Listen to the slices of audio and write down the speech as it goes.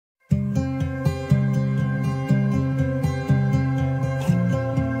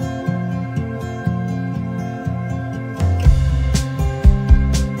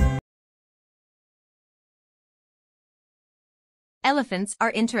Elephants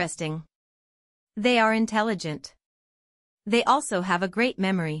are interesting. They are intelligent. They also have a great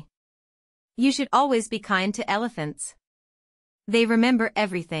memory. You should always be kind to elephants. They remember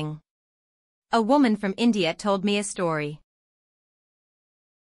everything. A woman from India told me a story.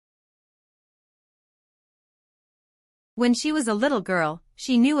 When she was a little girl,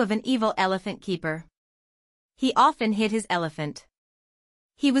 she knew of an evil elephant keeper. He often hit his elephant.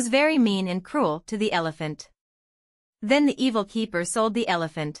 He was very mean and cruel to the elephant. Then the evil keeper sold the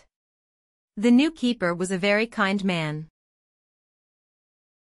elephant. The new keeper was a very kind man.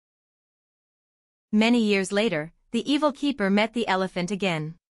 Many years later, the evil keeper met the elephant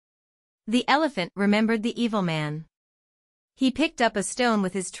again. The elephant remembered the evil man. He picked up a stone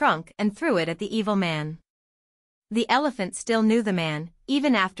with his trunk and threw it at the evil man. The elephant still knew the man,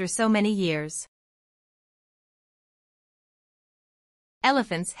 even after so many years.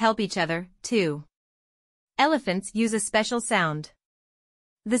 Elephants help each other, too. Elephants use a special sound.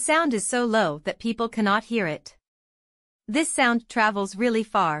 The sound is so low that people cannot hear it. This sound travels really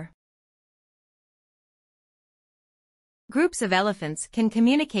far. Groups of elephants can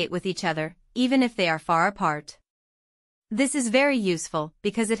communicate with each other, even if they are far apart. This is very useful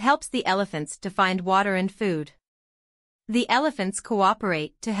because it helps the elephants to find water and food. The elephants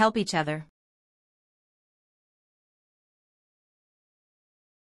cooperate to help each other.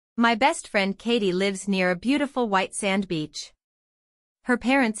 My best friend Katie lives near a beautiful white sand beach. Her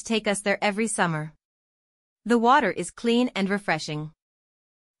parents take us there every summer. The water is clean and refreshing.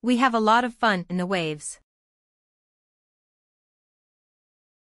 We have a lot of fun in the waves.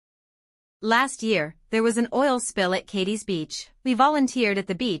 Last year, there was an oil spill at Katie's beach. We volunteered at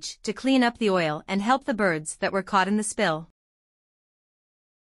the beach to clean up the oil and help the birds that were caught in the spill.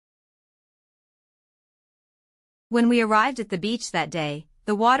 When we arrived at the beach that day,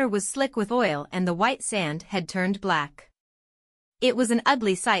 the water was slick with oil and the white sand had turned black. It was an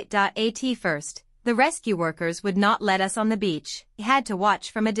ugly sight. At first, the rescue workers would not let us on the beach. We had to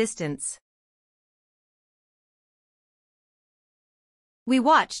watch from a distance. We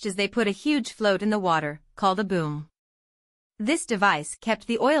watched as they put a huge float in the water, called a boom. This device kept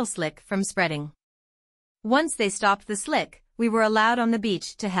the oil slick from spreading. Once they stopped the slick, we were allowed on the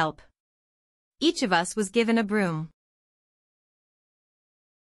beach to help. Each of us was given a broom.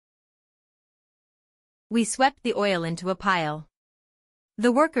 We swept the oil into a pile.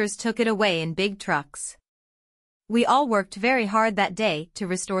 The workers took it away in big trucks. We all worked very hard that day to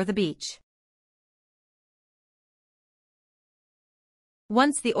restore the beach.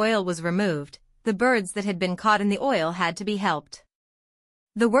 Once the oil was removed, the birds that had been caught in the oil had to be helped.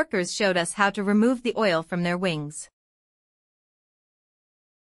 The workers showed us how to remove the oil from their wings.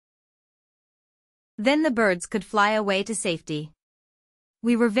 Then the birds could fly away to safety.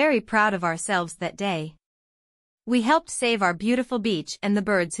 We were very proud of ourselves that day. We helped save our beautiful beach and the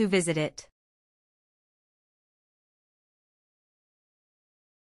birds who visit it.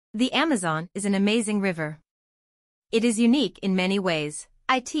 The Amazon is an amazing river. It is unique in many ways.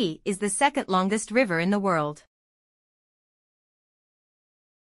 It is the second longest river in the world.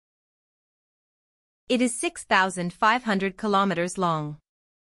 It is 6,500 kilometers long.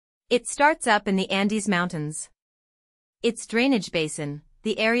 It starts up in the Andes Mountains. Its drainage basin,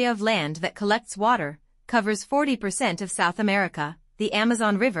 the area of land that collects water, covers 40% of South America. The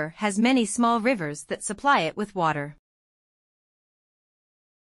Amazon River has many small rivers that supply it with water.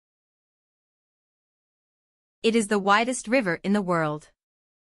 It is the widest river in the world.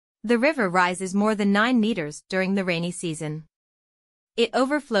 The river rises more than 9 meters during the rainy season. It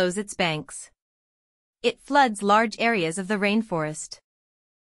overflows its banks. It floods large areas of the rainforest.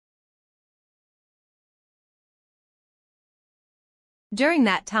 During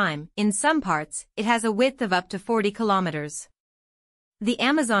that time, in some parts, it has a width of up to 40 kilometers. The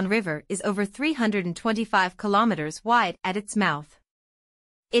Amazon River is over 325 kilometers wide at its mouth.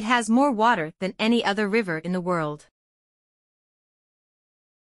 It has more water than any other river in the world.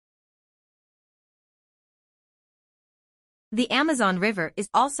 The Amazon River is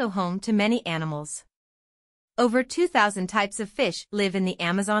also home to many animals. Over 2,000 types of fish live in the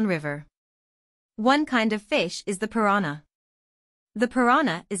Amazon River. One kind of fish is the piranha. The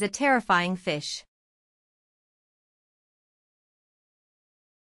piranha is a terrifying fish.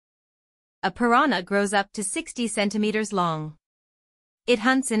 A piranha grows up to 60 centimeters long. It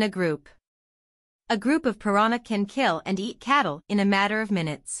hunts in a group. A group of piranha can kill and eat cattle in a matter of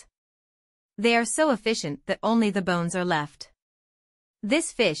minutes. They are so efficient that only the bones are left.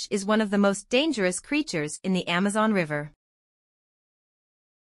 This fish is one of the most dangerous creatures in the Amazon River.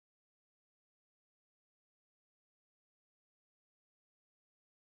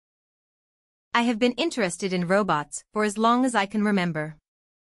 I have been interested in robots for as long as I can remember.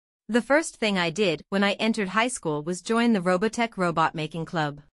 The first thing I did when I entered high school was join the Robotech robot making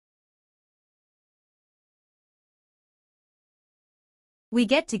club. We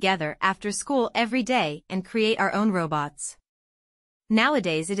get together after school every day and create our own robots.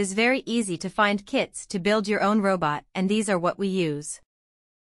 Nowadays it is very easy to find kits to build your own robot, and these are what we use.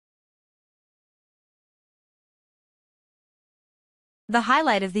 The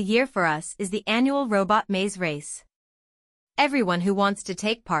highlight of the year for us is the annual robot maze race. Everyone who wants to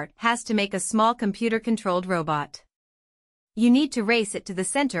take part has to make a small computer-controlled robot. You need to race it to the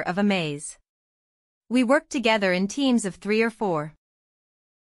center of a maze. We work together in teams of 3 or 4.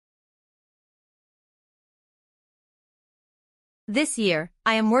 This year,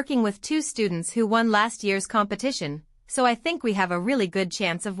 I am working with 2 students who won last year's competition, so I think we have a really good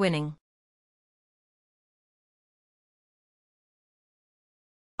chance of winning.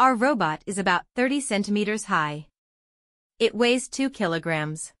 Our robot is about 30 centimeters high. It weighs 2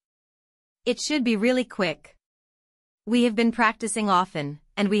 kilograms. It should be really quick. We have been practicing often,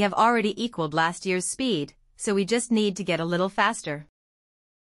 and we have already equaled last year's speed, so we just need to get a little faster.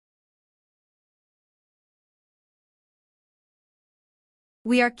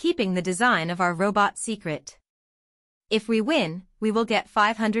 We are keeping the design of our robot secret. If we win, we will get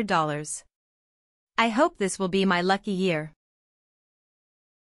 $500. I hope this will be my lucky year.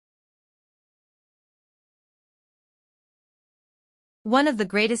 One of the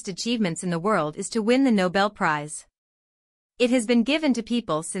greatest achievements in the world is to win the Nobel Prize. It has been given to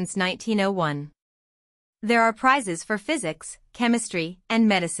people since 1901. There are prizes for physics, chemistry, and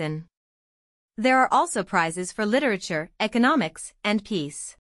medicine. There are also prizes for literature, economics, and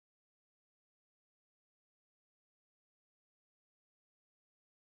peace.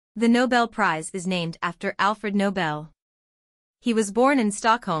 The Nobel Prize is named after Alfred Nobel. He was born in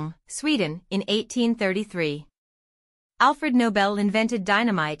Stockholm, Sweden, in 1833. Alfred Nobel invented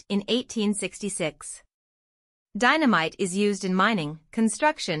dynamite in 1866. Dynamite is used in mining,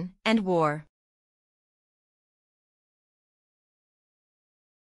 construction, and war.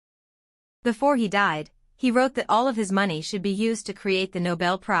 Before he died, he wrote that all of his money should be used to create the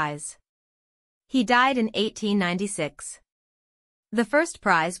Nobel Prize. He died in 1896. The first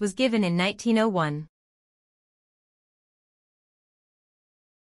prize was given in 1901.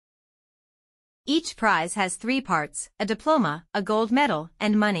 Each prize has 3 parts, a diploma, a gold medal,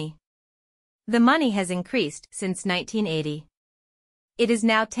 and money. The money has increased since 1980. It is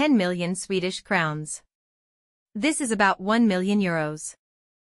now 10 million Swedish crowns. This is about 1 million euros.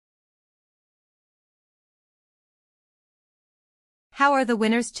 How are the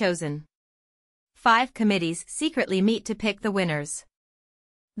winners chosen? 5 committees secretly meet to pick the winners.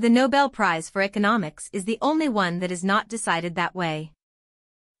 The Nobel Prize for Economics is the only one that is not decided that way.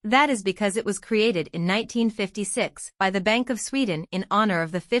 That is because it was created in 1956 by the Bank of Sweden in honor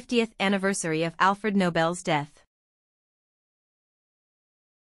of the 50th anniversary of Alfred Nobel's death.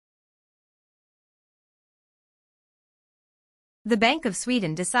 The Bank of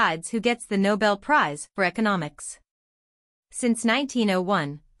Sweden decides who gets the Nobel Prize for Economics. Since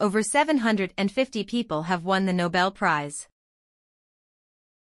 1901, over 750 people have won the Nobel Prize.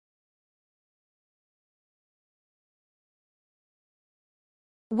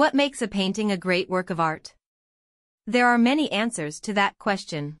 What makes a painting a great work of art? There are many answers to that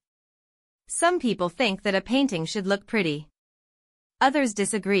question. Some people think that a painting should look pretty. Others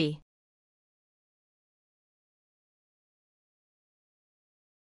disagree.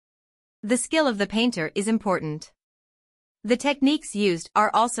 The skill of the painter is important. The techniques used are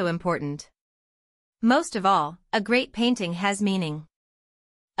also important. Most of all, a great painting has meaning.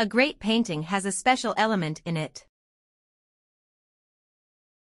 A great painting has a special element in it.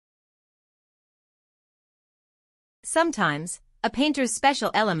 Sometimes, a painter's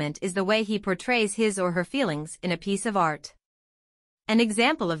special element is the way he portrays his or her feelings in a piece of art. An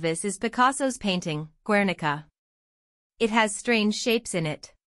example of this is Picasso's painting, Guernica. It has strange shapes in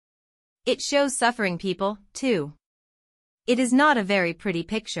it. It shows suffering people, too. It is not a very pretty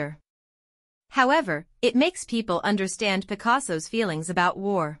picture. However, it makes people understand Picasso's feelings about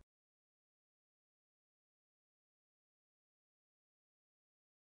war.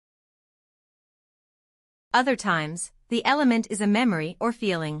 Other times, the element is a memory or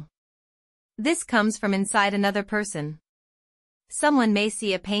feeling. This comes from inside another person. Someone may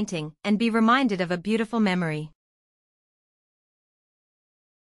see a painting and be reminded of a beautiful memory.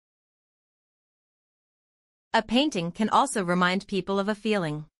 A painting can also remind people of a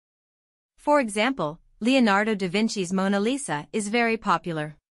feeling. For example, Leonardo da Vinci's Mona Lisa is very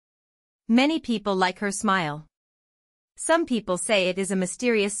popular. Many people like her smile. Some people say it is a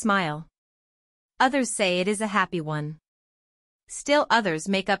mysterious smile. Others say it is a happy one. Still others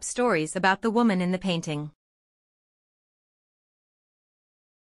make up stories about the woman in the painting.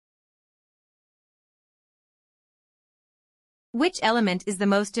 Which element is the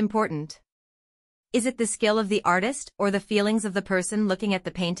most important? Is it the skill of the artist or the feelings of the person looking at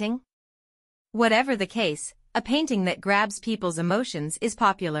the painting? Whatever the case, a painting that grabs people's emotions is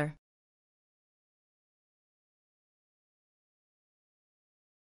popular.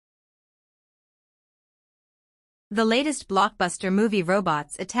 The latest blockbuster movie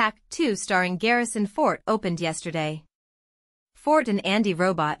Robots Attack 2 starring Harrison Ford opened yesterday. Ford and Andy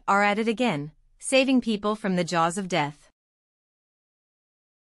Robot are at it again, saving people from the jaws of death.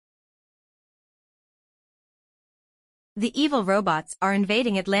 The evil robots are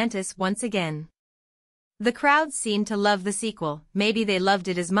invading Atlantis once again. The crowds seem to love the sequel, maybe they loved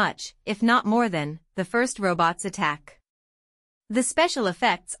it as much, if not more than, the first Robots Attack. The special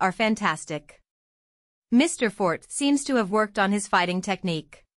effects are fantastic. Mr. Ford seems to have worked on his fighting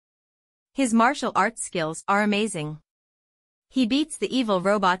technique. His martial arts skills are amazing. He beats the evil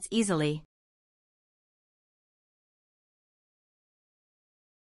robots easily.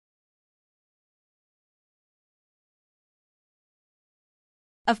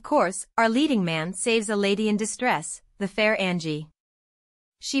 Of course, our leading man saves a lady in distress, the fair Angie.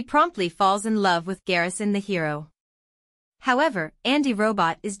 She promptly falls in love with Garrison the hero. However, Andy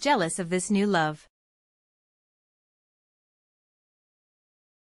Robot is jealous of this new love.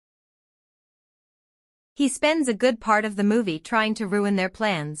 He spends a good part of the movie trying to ruin their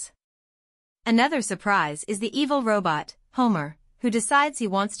plans. Another surprise is the evil robot, Homer, who decides he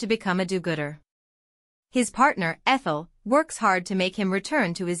wants to become a do-gooder. His partner, Ethel, works hard to make him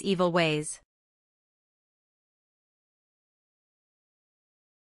return to his evil ways.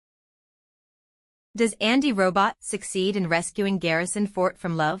 Does Andy Robot succeed in rescuing Harrison Ford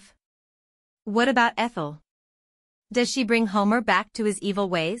from love? What about Ethel? Does she bring Homer back to his evil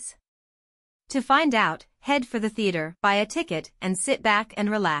ways? To find out, head for the theater, buy a ticket, and sit back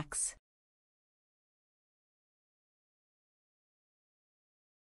and relax.